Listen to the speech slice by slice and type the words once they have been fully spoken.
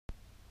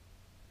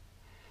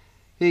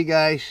Hey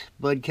guys,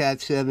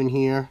 Budcat7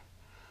 here.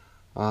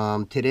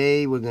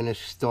 Today we're going to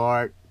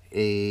start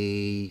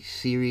a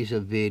series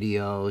of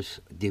videos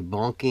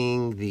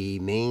debunking the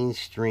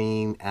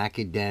mainstream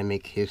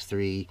academic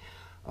history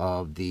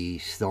of the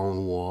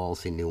stone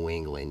walls in New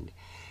England.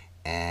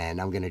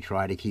 And I'm going to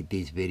try to keep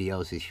these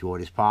videos as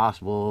short as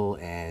possible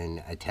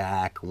and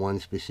attack one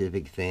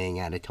specific thing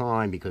at a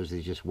time because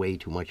there's just way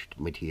too much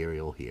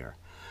material here.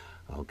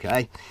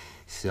 Okay?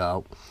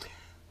 So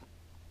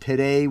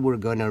today we're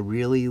going to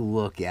really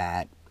look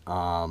at the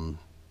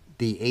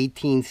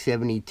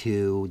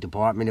 1872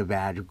 Department of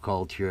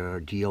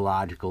Agriculture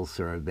Geological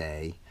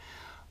Survey,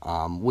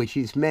 which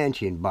is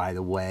mentioned, by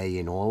the way,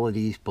 in all of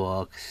these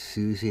books: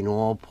 Susan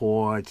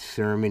Allport's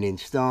Sermon in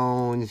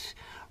Stones,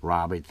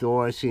 Robert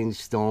Thorson's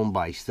Stone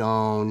by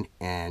Stone,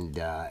 and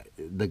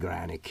The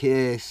Granite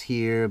Kiss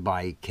here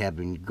by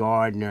Kevin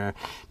Gardner.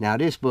 Now,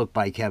 this book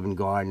by Kevin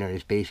Gardner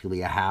is basically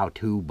a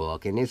how-to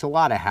book, and there's a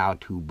lot of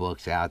how-to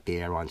books out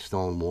there on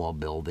stone wall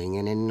building,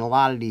 and in a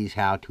lot of these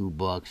how-to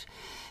books,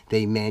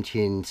 they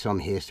mention some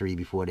history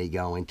before they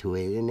go into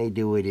it, and they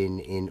do it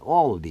in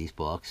all of these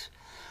books.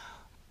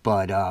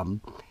 But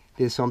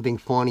there's something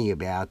funny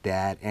about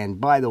that. And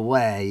by the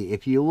way,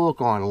 if you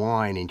look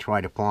online and try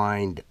to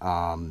find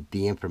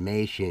the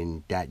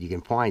information that you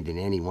can find in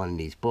any one of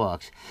these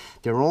books,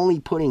 they're only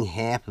putting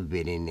half of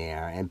it in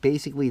there. And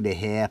basically the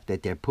half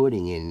that they're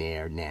putting in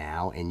there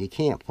now, and you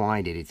can't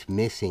find it, it's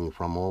missing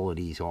from all of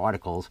these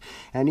articles.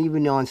 And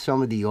even on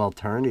some of the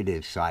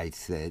alternative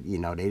sites that,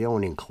 they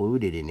don't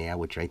include it in there,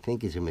 which I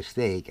think is a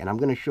mistake. And I'm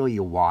going to show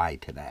you why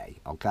today,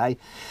 okay?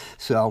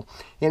 So,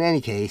 in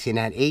any case, in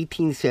that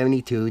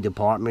 1872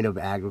 Department of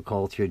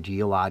Agriculture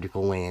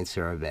Geological Land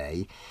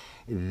Survey,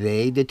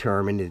 they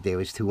determined that there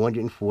was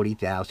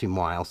 240,000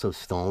 miles of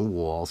stone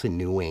walls in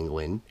New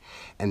England,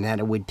 and that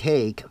it would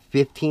take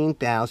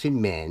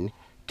 15,000 men,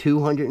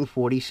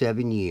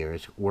 247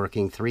 years,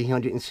 working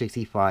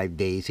 365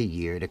 days a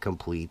year to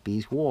complete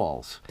these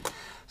walls.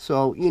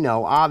 So,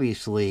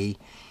 obviously,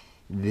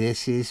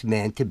 this is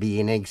meant to be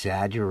an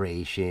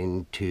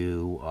exaggeration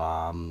to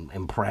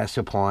impress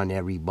upon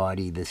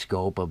everybody the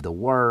scope of the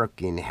work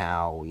and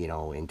how,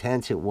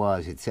 intense it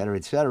was, etc.,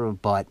 etc.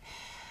 But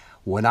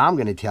what I'm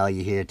going to tell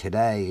you here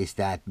today is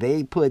that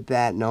they put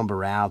that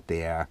number out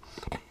there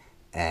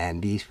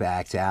and these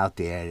facts out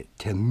there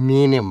to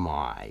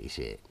minimize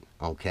it.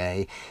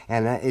 Okay,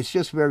 and it's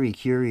just very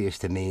curious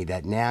to me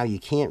that now you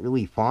can't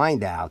really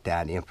find out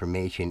that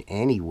information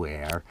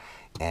anywhere.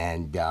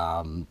 And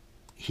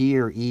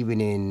here,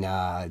 even in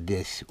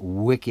this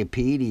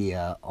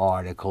Wikipedia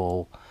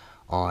article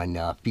on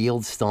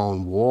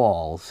fieldstone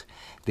walls,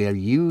 they're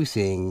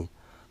using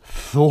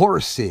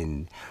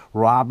Thorson,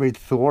 Robert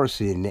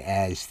Thorson,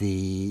 as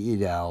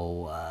the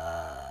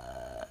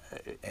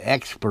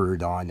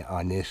expert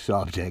on this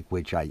subject,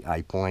 which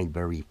I find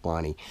very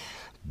funny.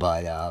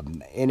 But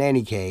in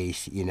any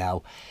case,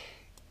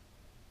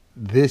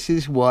 this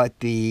is what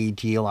the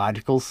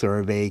Geological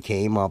Survey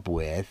came up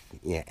with,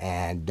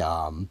 and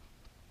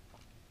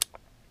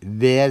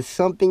there's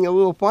something a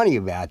little funny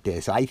about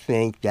this. I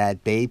think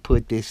that they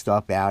put this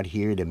stuff out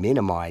here to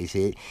minimize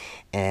it,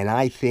 and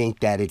I think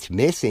that it's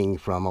missing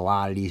from a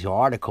lot of these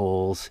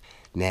articles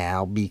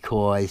now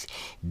because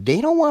they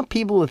don't want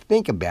people to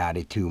think about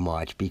it too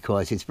much,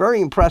 because it's a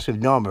very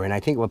impressive number. And I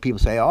think when people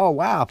say, oh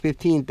wow,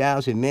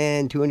 15,000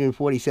 men,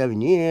 247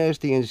 years,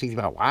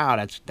 365,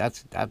 wow,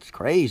 that's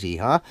crazy,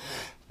 huh?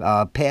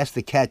 Pass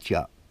the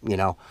ketchup,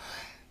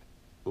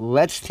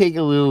 Let's take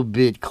a little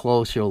bit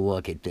closer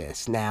look at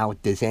this. Now,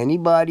 does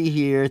anybody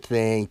here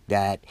think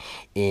that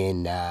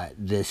in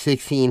the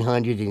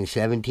 1600s and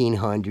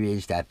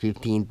 1700s that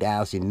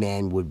 15,000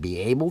 men would be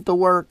able to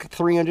work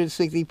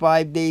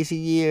 365 days a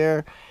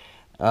year,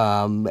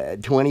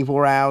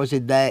 24 hours a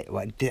day?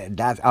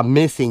 I'm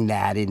missing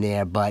that in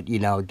there, but,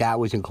 that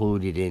was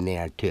included in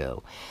there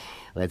too.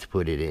 Let's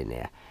put it in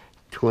there.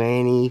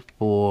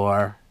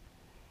 24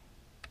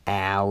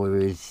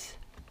 hours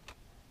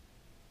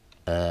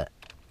a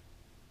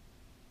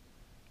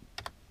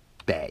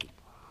day.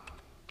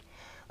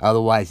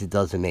 Otherwise, it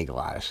doesn't make a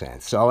lot of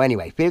sense. So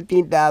anyway,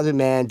 15,000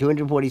 men,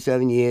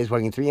 247 years,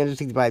 working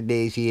 365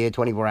 days a year,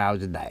 24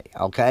 hours a day.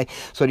 Okay?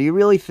 So do you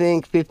really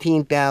think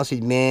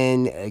 15,000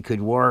 men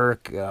could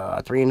work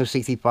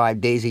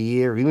 365 days a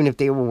year, even if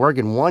they were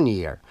working 1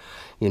 year?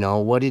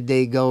 What did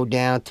they go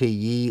down to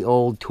ye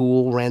old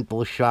tool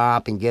rental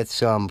shop and get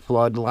some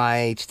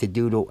floodlights to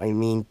do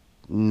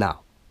no.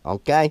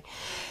 Okay?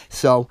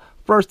 So,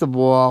 first of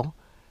all,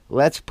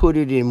 let's put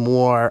it in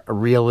more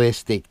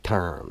realistic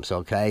terms,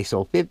 okay?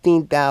 So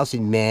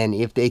 15,000 men,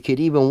 if they could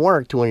even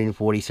work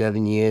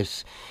 247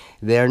 years,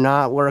 they're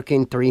not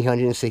working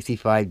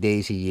 365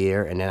 days a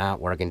year, and they're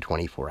not working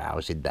 24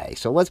 hours a day.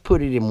 So let's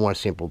put it in more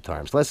simple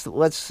terms.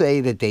 Let's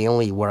say that they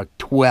only work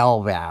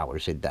 12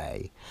 hours a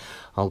day,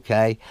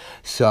 okay?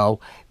 So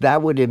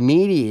that would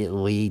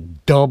immediately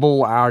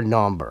double our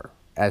number.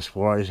 as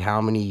far as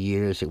how many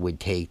years it would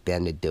take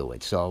them to do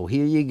it. So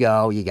here you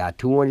go. You got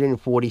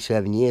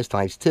 247 years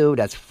times 2.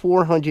 That's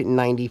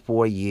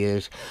 494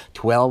 years,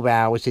 12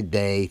 hours a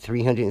day,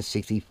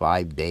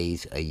 365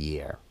 days a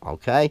year.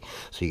 Okay?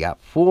 So you got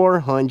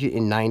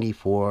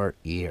 494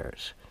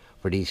 years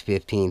for these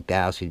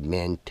 15,000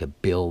 men to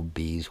build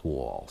these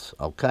walls.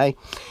 Okay?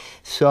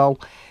 So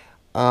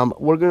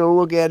we're going to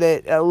look at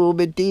it a little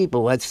bit deeper.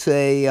 Let's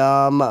say,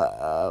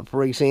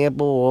 for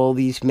example, all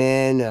these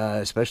men,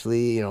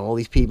 especially, all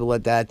these people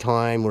at that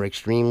time were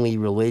extremely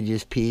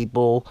religious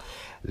people.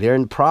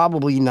 They're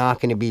probably not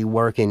going to be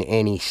working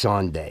any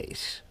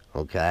Sundays.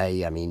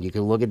 Okay, I mean, you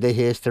can look at the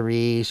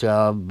histories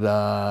of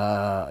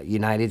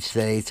United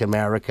States,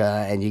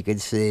 America, and you can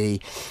see,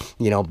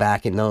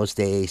 back in those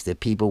days,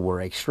 that people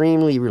were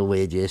extremely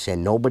religious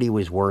and nobody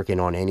was working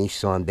on any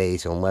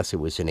Sundays unless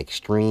it was an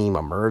extreme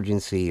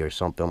emergency or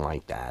something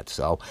like that.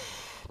 So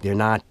they're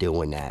not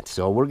doing that.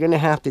 So we're going to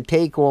have to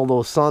take all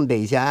those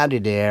Sundays out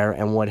of there,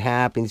 and what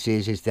happens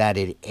is that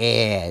it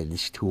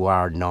adds to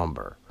our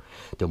number.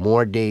 The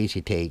more days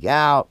you take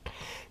out,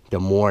 the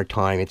more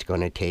time it's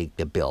going to take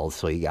to build.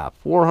 So you got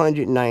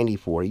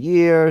 494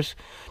 years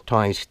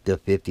times the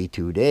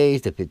 52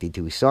 days, the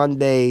 52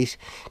 Sundays.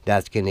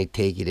 That's going to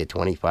take you to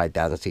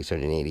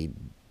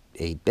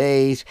 25,688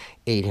 days,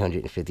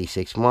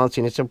 856 months,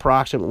 and it's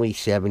approximately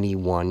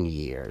 71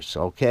 years,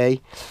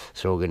 okay?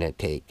 So we're going to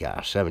take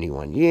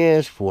 71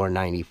 years,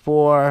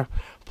 494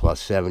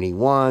 plus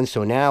 71.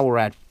 So now we're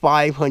at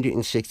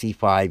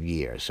 565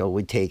 years. So it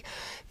would take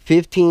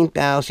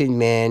 15,000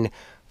 men,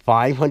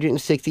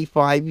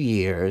 565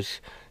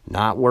 years,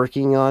 not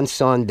working on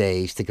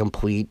Sundays to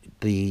complete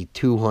the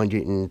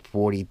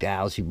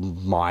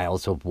 240,000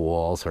 miles of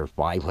walls, or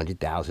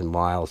 500,000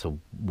 miles of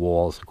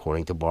walls,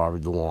 according to Barbara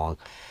DeLong.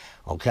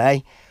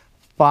 Okay?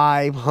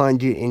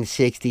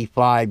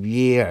 565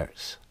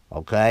 years.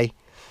 Okay?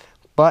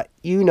 But,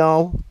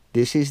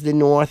 this is the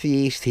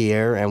Northeast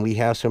here, and we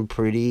have some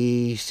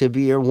pretty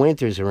severe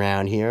winters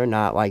around here.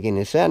 Not like in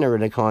the center of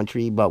the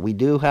country, but we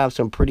do have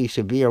some pretty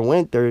severe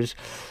winters.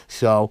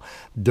 So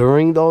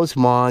during those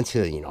months,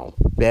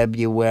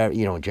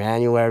 February,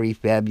 January,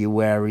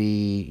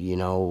 February,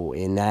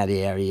 in that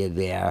area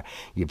there,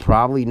 you're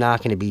probably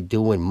not going to be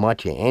doing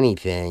much of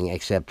anything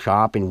except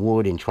chopping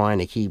wood and trying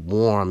to keep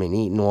warm and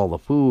eating all the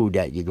food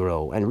that you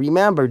grow. And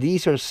remember,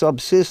 these are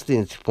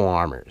subsistence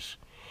farmers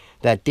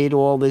that did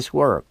all this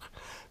work.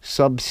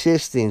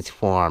 Subsistence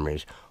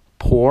farmers,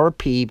 poor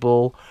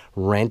people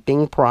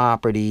renting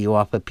property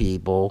off of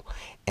people.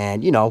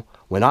 And,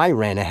 when I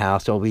rent a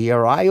house over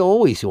here, I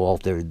always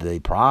alter the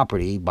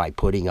property by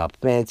putting up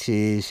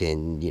fences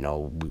and,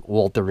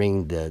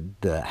 altering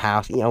the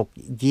house.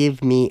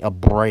 Give me a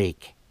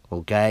break,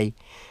 okay?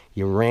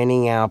 You're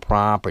renting out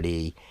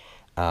property.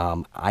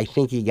 I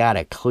think you got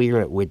to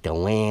clear it with the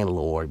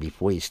landlord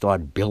before you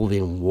start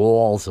building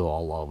walls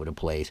all over the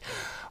place.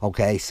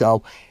 Okay,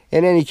 so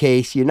in any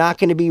case, you're not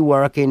going to be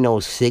working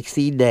those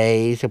 60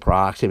 days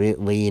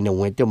approximately in the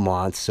winter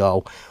months,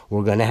 so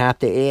we're going to have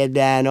to add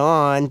that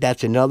on.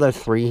 That's another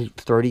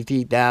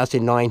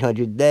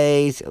 33,900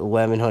 days,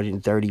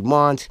 1,130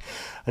 months,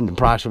 and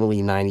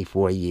approximately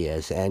 94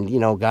 years. And,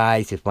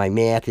 guys, if my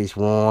math is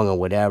wrong or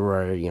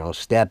whatever,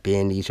 step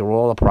in. These are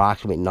all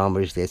approximate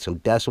numbers. There's some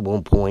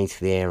decimal points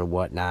there and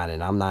whatnot,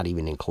 and I'm not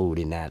even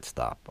including that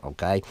stuff,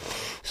 okay?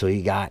 So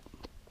you got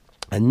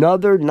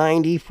another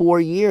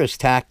 94 years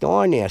tacked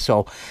on there.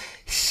 So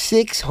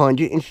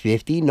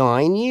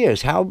 659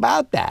 years. How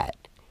about that?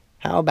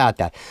 How about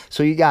that?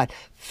 So you got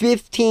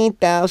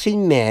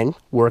 15,000 men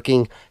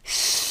working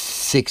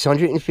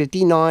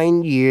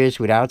 659 years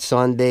without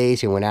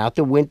Sundays and without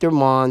the winter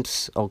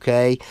months,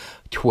 okay?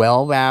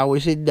 12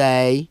 hours a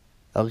day,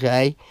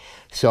 okay?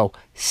 So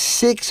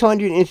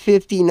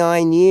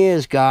 659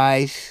 years,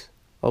 guys,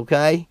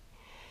 okay?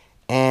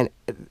 And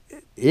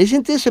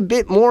isn't this a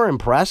bit more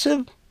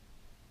impressive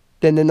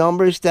than the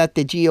numbers that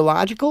the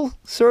Geological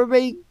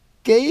survey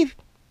gave?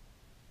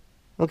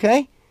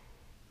 Okay?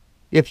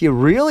 If you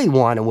really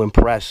want to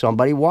impress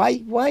somebody, why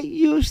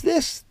use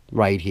this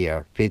right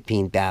here?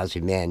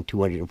 15,000 men,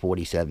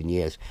 247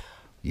 years.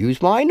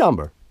 Use my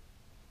number.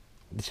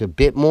 It's a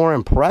bit more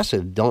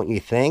impressive, don't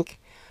you think?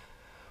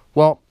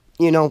 Well,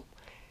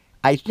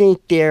 I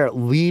think they're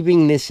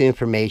leaving this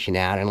information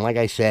out. And like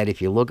I said,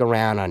 if you look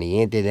around on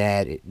the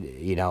internet,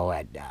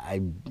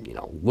 I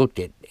looked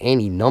at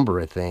any number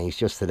of things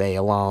just today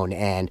alone,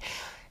 and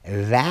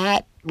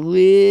that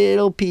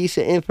little piece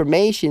of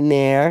information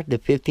there, the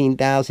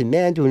 15,000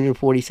 men,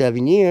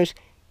 247 years,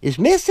 is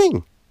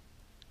missing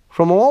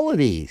from all of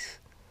these.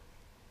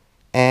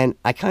 And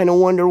I kind of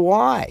wonder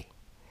why.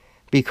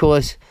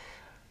 Because,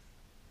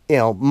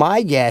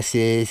 my guess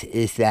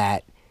is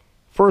that,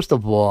 first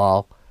of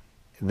all,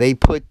 they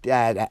put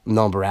that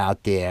number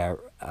out there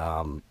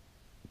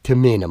to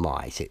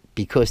minimize it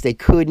because they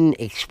couldn't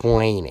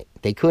explain it.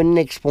 They couldn't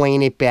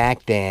explain it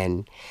back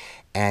then.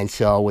 And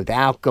so,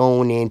 without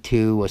going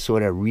into a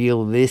sort of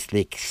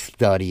realistic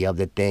study of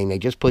the thing, they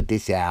just put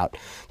this out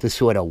to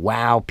sort of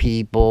wow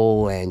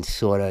people and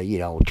sort of,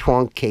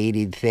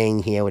 truncated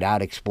thing here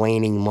without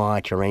explaining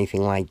much or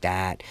anything like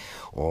that,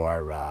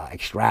 or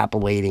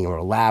extrapolating or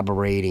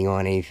elaborating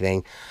on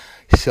anything.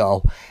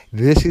 So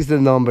this is the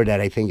number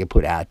that I think it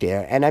put out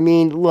there. And I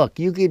mean, look,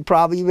 you could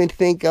probably even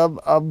think of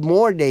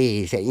more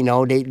days that,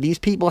 these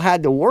people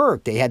had to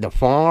work. They had to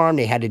farm.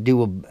 They had to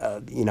do,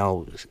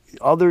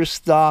 other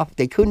stuff.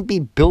 They couldn't be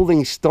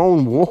building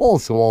stone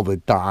walls all the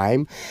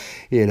time.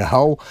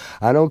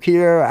 I don't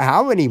care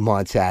how many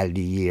months out of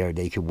the year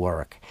they could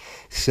work.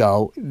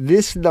 So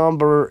this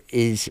number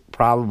is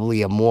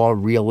probably a more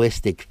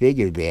realistic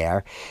figure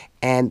there.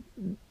 And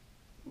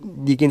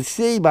you can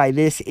see by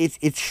this,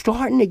 it's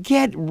starting to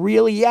get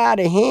really out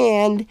of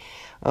hand.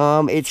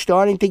 It's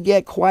starting to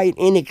get quite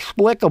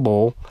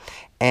inexplicable.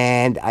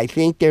 And I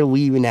think they're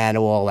leaving that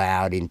all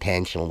out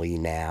intentionally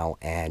now.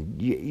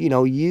 And,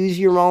 use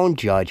your own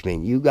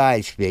judgment. You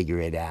guys figure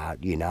it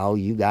out.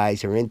 You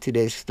guys are into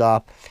this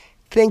stuff.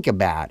 Think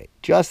about it.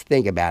 Just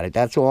think about it.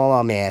 That's all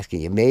I'm asking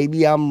you.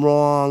 Maybe I'm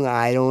wrong.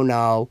 I don't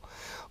know.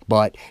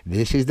 But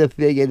this is the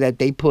figure that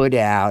they put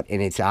out, and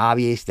it's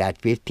obvious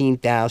that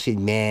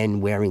 15,000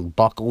 men wearing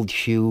buckled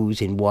shoes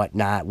and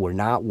whatnot were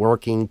not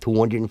working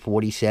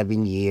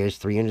 247 years,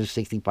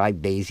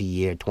 365 days a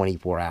year,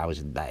 24 hours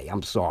a day.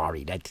 I'm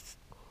sorry. That's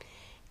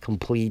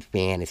complete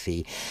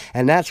fantasy.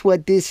 And that's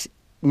what this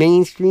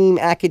mainstream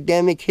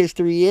academic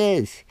history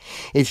is.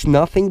 It's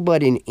nothing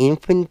but an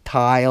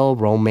infantile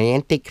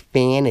romantic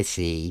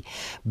fantasy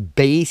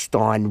based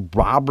on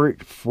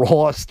Robert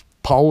Frost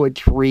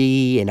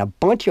poetry and a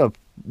bunch of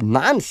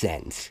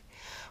nonsense.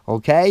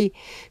 Okay?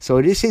 So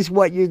this is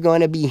what you're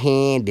going to be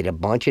handed, a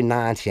bunch of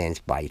nonsense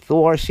by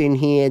Thorson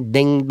here,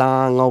 ding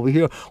dong over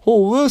here.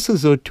 Oh, this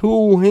is a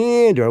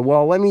two-hander.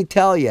 Well, let me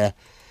tell you,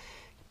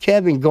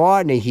 Kevin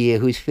Gardner here,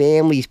 whose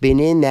family's been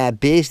in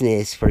that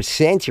business for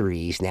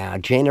centuries now,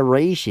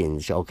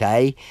 generations,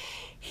 okay?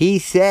 He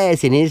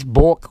says in his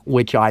book,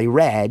 which I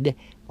read,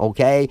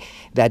 okay,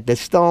 that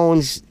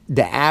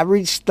the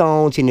average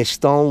stones in a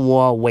stone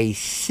wall weigh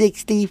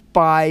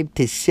 65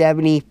 to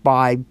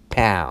 75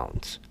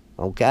 pounds,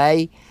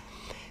 okay?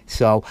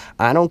 So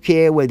I don't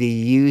care whether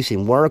you're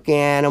using work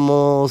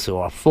animals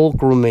or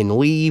fulcrum and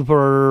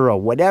lever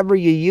or whatever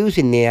you're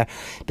using there,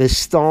 the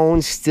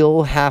stones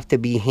still have to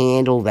be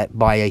handled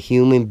by a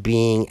human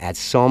being at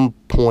some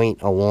point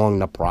along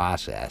the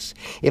process,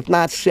 if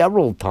not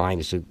several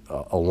times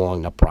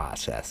along the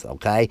process,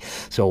 okay?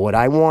 So what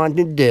I want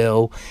to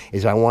do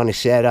is I want to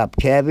set up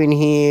Kevin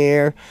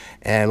here,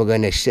 and we're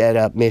going to set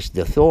up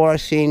Mr.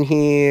 Thorson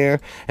here,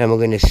 and we're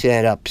going to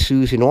set up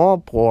Susan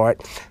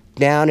Allport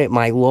down at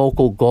my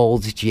local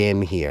Gold's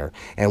Gym here.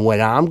 And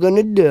what I'm going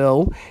to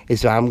do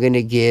is I'm going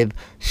to give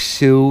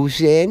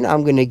Susan,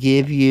 I'm going to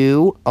give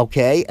you,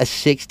 okay, a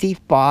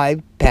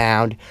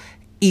 65-pound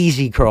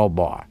easy curl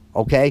bar,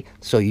 okay?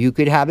 So you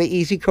could have an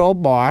easy curl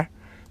bar,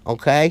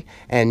 okay?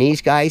 And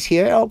these guys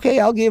here, okay,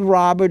 I'll give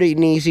Robert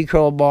an easy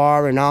curl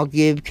bar, and I'll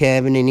give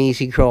Kevin an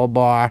easy curl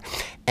bar,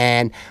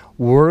 and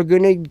we'll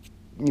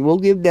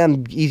give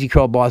them easy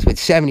curl bars with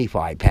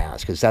 75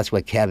 pounds, because that's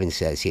what Kevin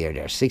says here.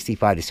 They're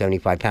 65 to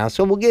 75 pounds.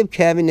 So we'll give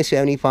Kevin the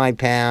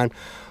 75-pound.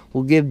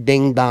 We'll give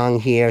Ding Dong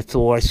here,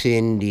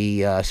 Thorson,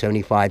 the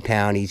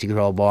 75-pound easy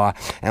curl bar.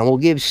 And we'll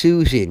give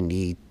Susan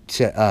the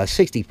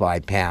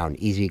 65-pound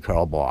easy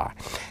curl bar.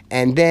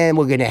 And then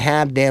we're going to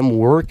have them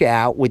work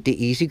out with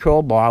the easy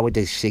curl bar with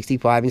the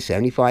 65 and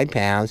 75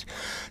 pounds,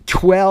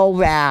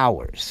 12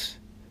 hours,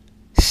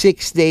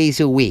 6 days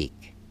a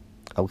week.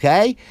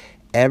 Okay?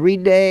 Every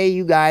day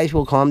you guys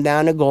will come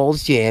down to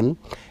Gold's Gym,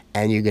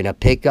 and you're going to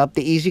pick up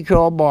the easy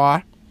curl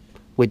bar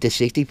with the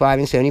 65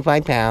 and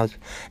 75 pounds,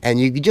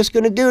 and you're just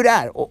going to do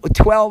that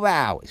 12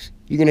 hours.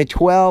 You're going to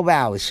 12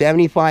 hours,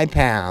 75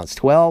 pounds,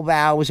 12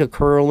 hours of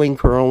curling.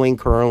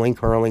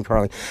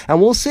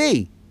 And we'll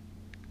see,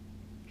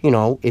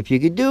 if you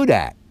could do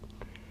that.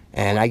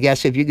 And I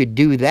guess if you could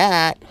do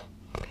that,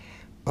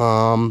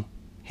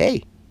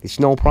 hey, it's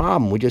no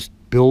problem. We just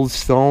build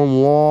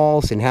stone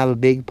walls and have a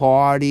big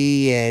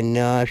party,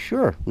 and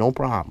sure, no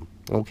problem.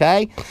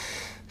 Okay?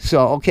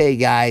 So, okay,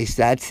 guys,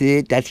 that's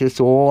it. That's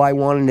just all I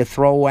wanted to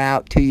throw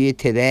out to you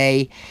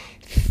today.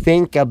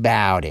 Think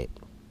about it.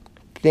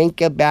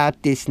 Think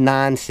about this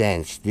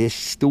nonsense, this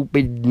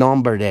stupid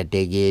number that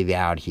they gave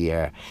out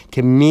here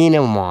to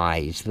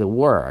minimize the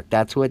work.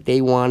 That's what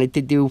they wanted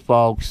to do,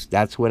 folks.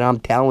 That's what I'm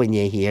telling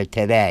you here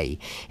today.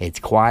 It's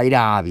quite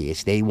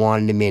obvious. They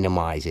wanted to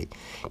minimize it.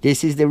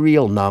 This is the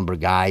real number,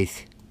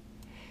 guys.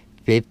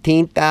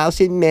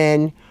 15,000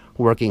 men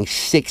working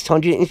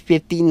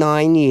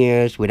 659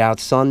 years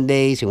without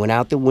Sundays and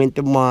without the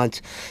winter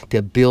months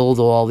to build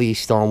all these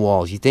stone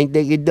walls. You think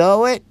they could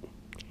do it?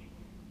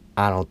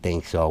 I don't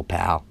think so,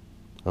 pal.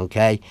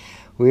 Okay?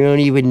 We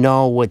don't even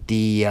know what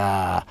the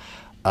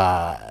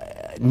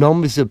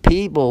numbers of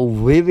people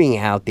living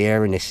out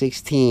there in the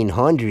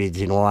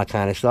 1600s and all that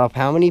kind of stuff,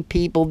 how many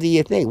people do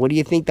you think? What do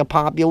you think the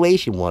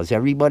population was?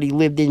 Everybody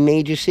lived in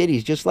major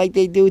cities just like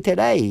they do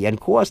today. And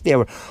of course, there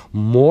were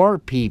more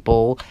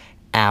people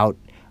out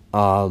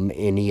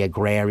in the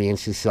agrarian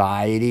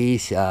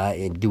societies,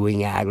 in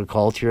doing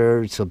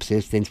agriculture,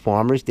 subsistence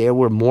farmers. There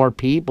were more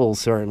people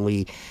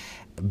certainly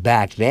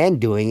back then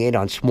doing it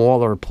on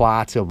smaller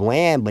plots of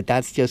land, but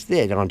that's just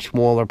it, on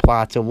smaller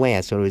plots of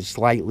land. So there's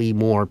slightly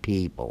more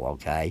people,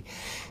 okay?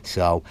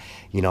 So,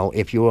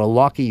 if you were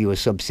lucky, you were a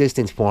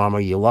subsistence farmer,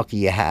 you're lucky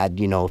you had,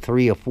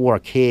 3 or 4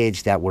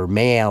 kids that were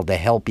male to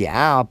help you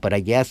out. But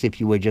I guess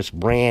if you were just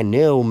brand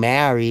new,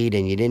 married,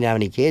 and you didn't have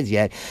any kids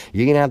yet,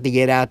 you're going to have to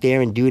get out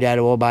there and do that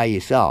all by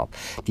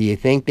yourself. Do you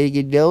think they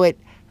could do it?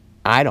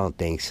 I don't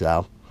think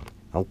so,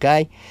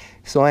 okay?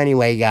 So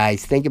anyway,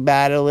 guys, think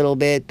about it a little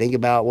bit. Think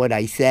about what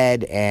I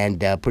said,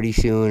 and pretty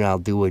soon I'll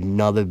do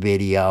another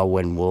video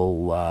and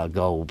we'll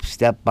go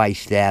step by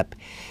step,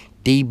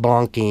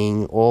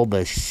 debunking all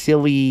the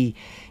silly,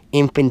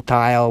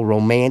 infantile,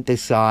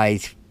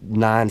 romanticized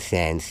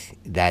nonsense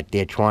that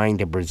they're trying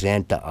to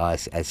present to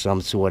us as some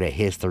sort of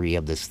history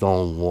of the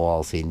stone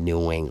walls in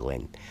New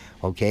England.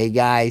 Okay,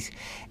 guys?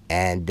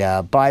 And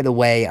by the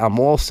way, I'm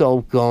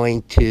also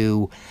going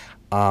to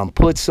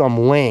put some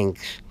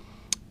links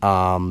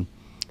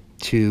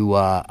to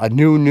a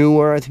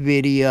new Earth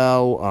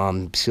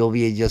video.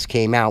 Sylvia just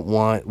came out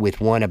with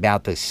one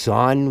about the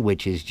sun,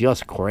 which is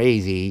just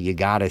crazy. You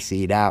gotta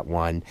see that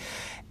one.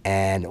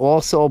 And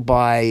also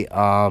by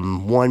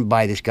one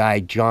by this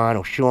guy John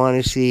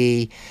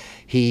Shaugnessy.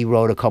 He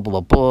wrote a couple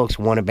of books,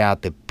 one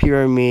about the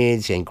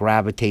pyramids and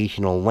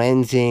gravitational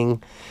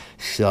lensing.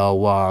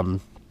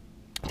 So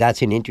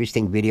that's an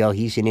interesting video.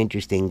 He's an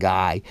interesting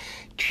guy.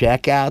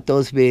 Check out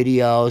those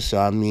videos.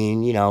 I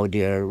mean,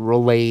 they're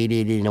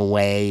related in a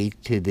way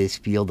to this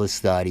field of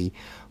study.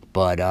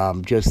 But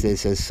just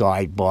as a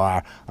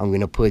sidebar, I'm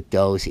going to put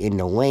those in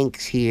the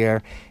links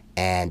here.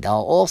 And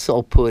I'll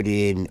also put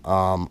in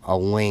a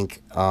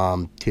link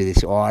to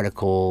this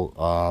article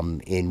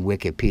in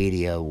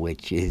Wikipedia,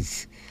 which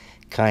is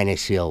kind of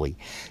silly.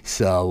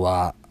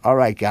 So, all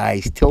right,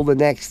 guys. Till the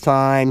next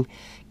time.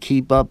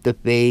 Keep up the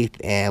faith,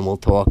 and we'll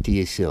talk to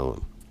you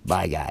soon.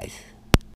 Bye, guys.